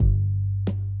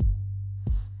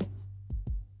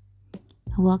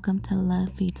Welcome to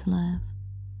Love Feeds Love,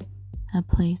 a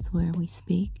place where we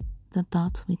speak the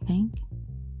thoughts we think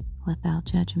without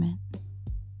judgment.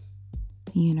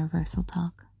 Universal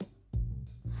Talk.